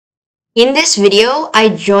In this video, I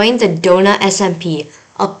joined the DonutSMP,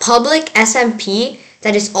 a public SMP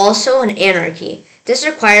that is also an anarchy. This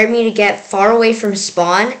required me to get far away from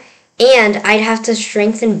spawn, and I'd have to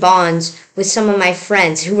strengthen bonds with some of my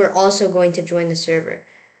friends who were also going to join the server.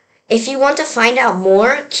 If you want to find out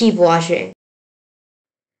more, keep watching.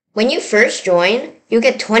 When you first join, you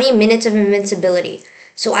get 20 minutes of invincibility,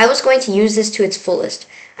 so I was going to use this to its fullest.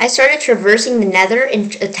 I started traversing the nether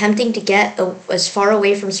and attempting to get as far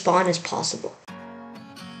away from spawn as possible.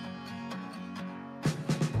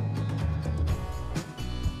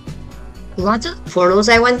 Lots of portals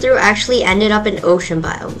I went through actually ended up in ocean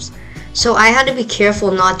biomes, so I had to be careful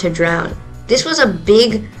not to drown. This was a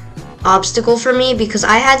big obstacle for me because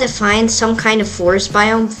I had to find some kind of forest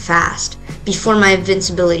biome fast before my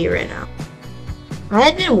invincibility ran out. I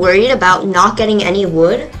had been worried about not getting any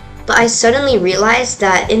wood, but I suddenly realized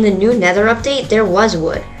that in the new Nether update there was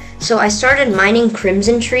wood. So I started mining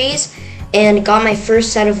crimson trees and got my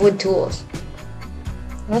first set of wood tools.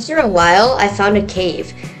 After a while, I found a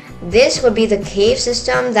cave. This would be the cave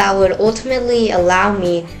system that would ultimately allow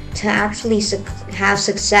me to actually have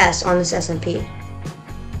success on this SMP.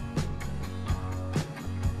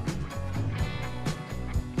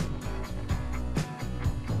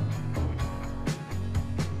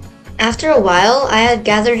 After a while, I had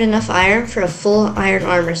gathered enough iron for a full iron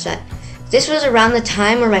armor set. This was around the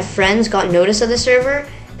time where my friends got notice of the server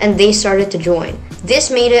and they started to join.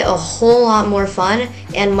 This made it a whole lot more fun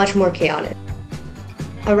and much more chaotic.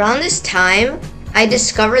 Around this time, I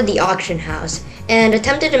discovered the auction house and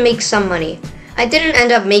attempted to make some money. I didn't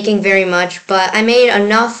end up making very much, but I made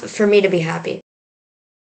enough for me to be happy.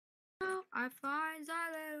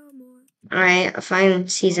 Alright, fine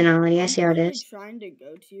seasonality. I see how it is. Trying to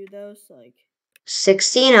go to you though, so like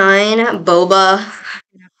 69, boba.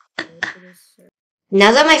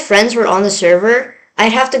 Now that my friends were on the server,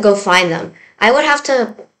 I'd have to go find them. I would have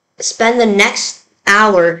to spend the next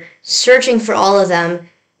hour searching for all of them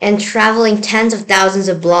and traveling tens of thousands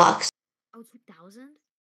of blocks. Oh, 2,000?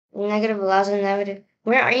 Negative 1,000, negative.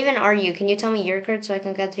 Where even are you? Can you tell me your card so I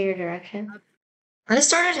can get to your direction? I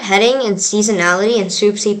started heading in seasonality and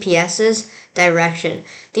Soup CPS's direction.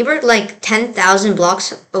 They were like 10,000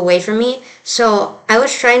 blocks away from me, so I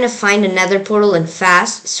was trying to find a nether portal and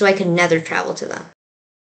fast so I could nether travel to them.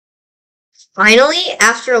 Finally,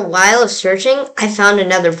 after a while of searching, I found a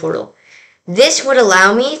nether portal. This would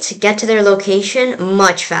allow me to get to their location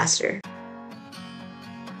much faster.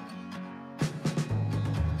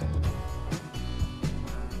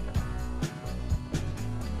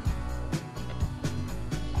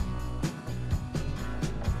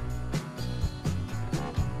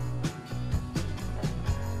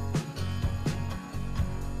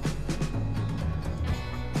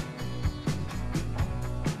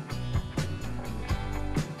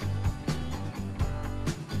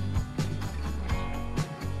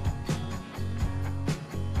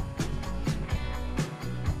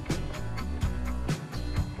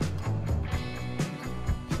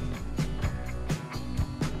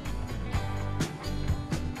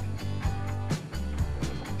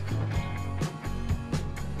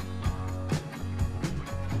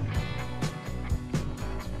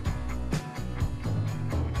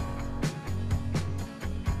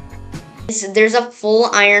 There's a full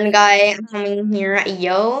iron guy coming here.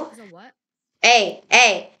 Yo. There's a what? Hey.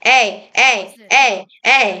 Guys.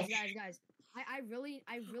 I really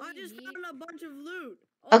just need... found a bunch of loot.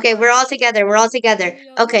 Okay, we're all together. We're all together.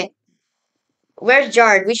 Okay. Where's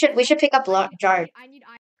Jard? We should pick up Jard. I need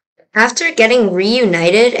After getting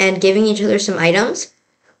reunited and giving each other some items,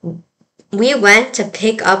 we went to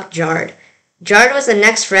pick up Jard. Jard was the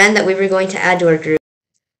next friend that we were going to add to our group.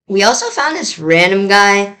 We also found this random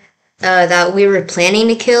guy that we were planning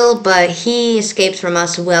to kill, but he escaped from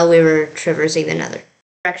us while we were traversing the nether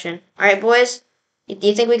direction. Alright, boys. Do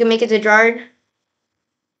you think we can make it to Jard?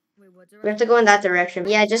 Wait, what We have to go in that direction.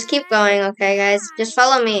 Yeah, just keep going, okay, guys? Just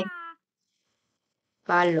follow me.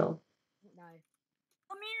 Follow.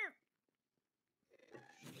 Come here.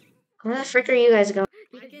 Where the frick are you guys going?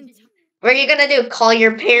 What are you gonna do? Call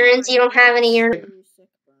your parents? You don't have any your...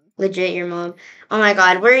 Legit, your mom. Oh my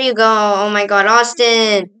god, where you go? Oh my god,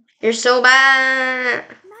 Austin! You're so bad!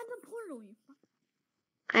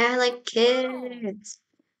 I like kids.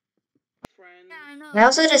 I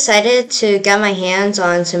also decided to get my hands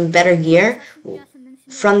on some better gear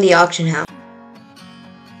from the auction house.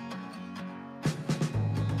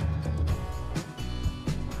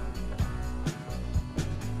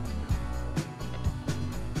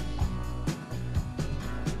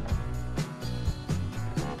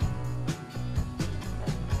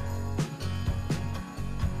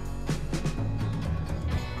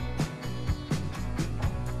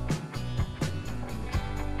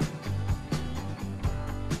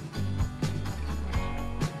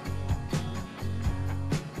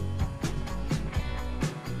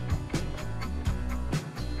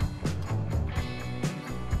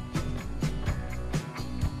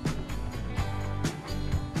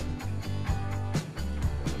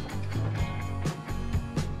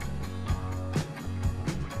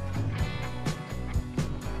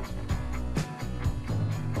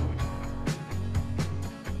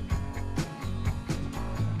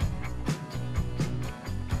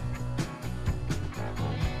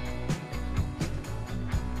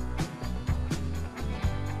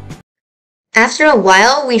 After a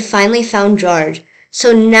while, we finally found George.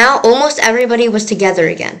 So now almost everybody was together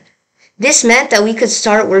again. This meant that we could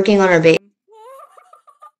start working on our base.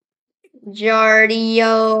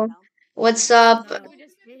 Jardio, what's up? No, we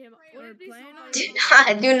just hit him. We're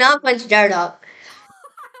playing on Do not punch Jard up.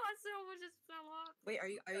 Wait, are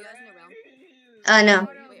you guys in a round? No. We're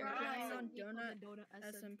playing on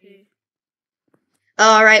DonutSMP.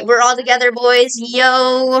 Alright, we're all together, boys.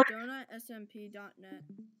 Yo! DonutSMP.net.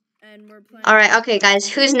 And we're playing. Alright, okay, guys.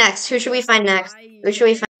 Who's next? Who should we find next? Who should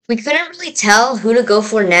we find? We couldn't really tell who to go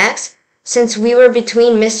for next, since we were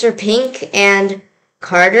between Mr. Pink and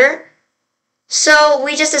Carter. So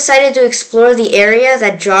we just decided to explore the area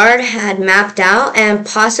that Jard had mapped out and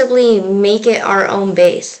possibly make it our own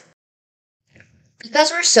base.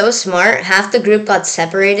 Because we're so smart, half the group got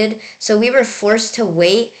separated, so we were forced to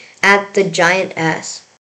wait at the giant S.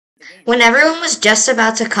 When everyone was just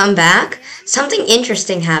about to come back, something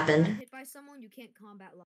interesting happened. Hit by someone, you can't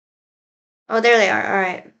combat live. Oh, there they are.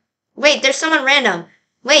 Alright. Wait, there's someone random.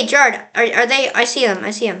 Wait, Jard, are they? I see them. I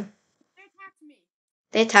see them. They attacked me.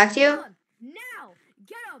 They attacked you? Now!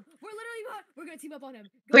 Get him! We're gonna team up on him.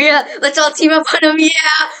 Oh yeah, let's all team up on him.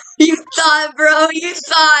 Yeah, you thought, bro. You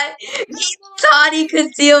thought. He thought he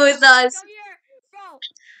could deal with us. Come here, bro!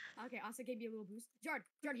 Okay, Asa gave me a little boost. Jard,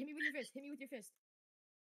 hit me with your fist. Hit me with your fist.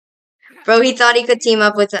 Bro, he thought he could team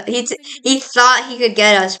up with us. He thought he could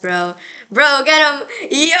get us, bro. Bro, get him.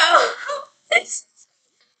 Yo!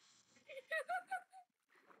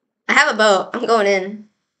 I have a boat. I'm going in.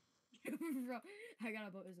 Bro, I got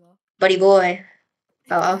a boat as well. Buddy boy.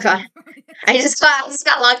 Oh god. I just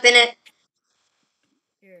got locked in it.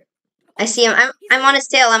 Here. I see him. I'm on his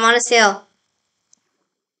tail. I'm on his tail.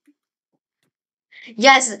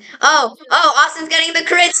 Yes. Oh, Austin's getting the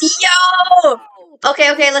crits. Yo!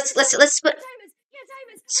 Okay, let's split up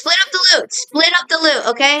the loot. Split up the loot,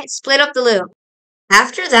 okay? Split up the loot.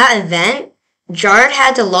 After that event, Jard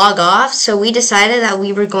had to log off, so we decided that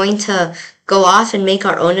we were going to go off and make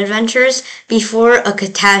our own adventures before a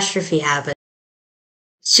catastrophe happened.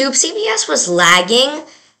 Soup CPS was lagging,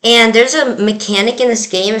 and there's a mechanic in this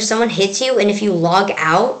game. If someone hits you and if you log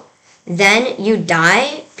out, then you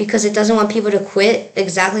die because it doesn't want people to quit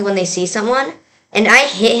exactly when they see someone. And I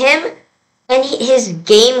hit him, and his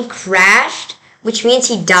game crashed, which means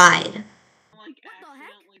he died.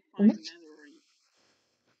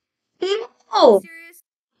 No! Serious?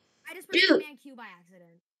 I just Dude. pressed Command Q by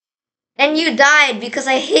accident. And you died because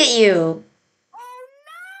I hit you. Oh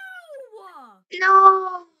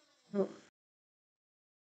No!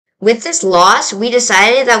 With this loss, we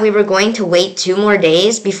decided that we were going to wait 2 more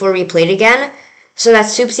days before we played again, so that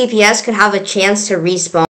Soup CPS could have a chance to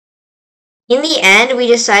respawn. In the end, we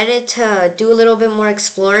decided to do a little bit more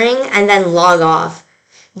exploring and then log off.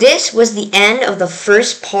 This was the end of the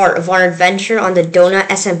first part of our adventure on the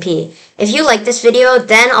DonutSMP. If you like this video,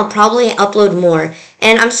 then I'll probably upload more.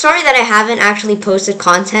 And I'm sorry that I haven't actually posted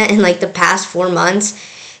content in like the past 4 months.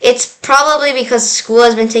 It's probably because school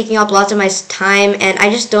has been taking up lots of my time and I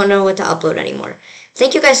just don't know what to upload anymore.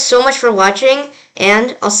 Thank you guys so much for watching,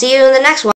 and I'll see you in the next one.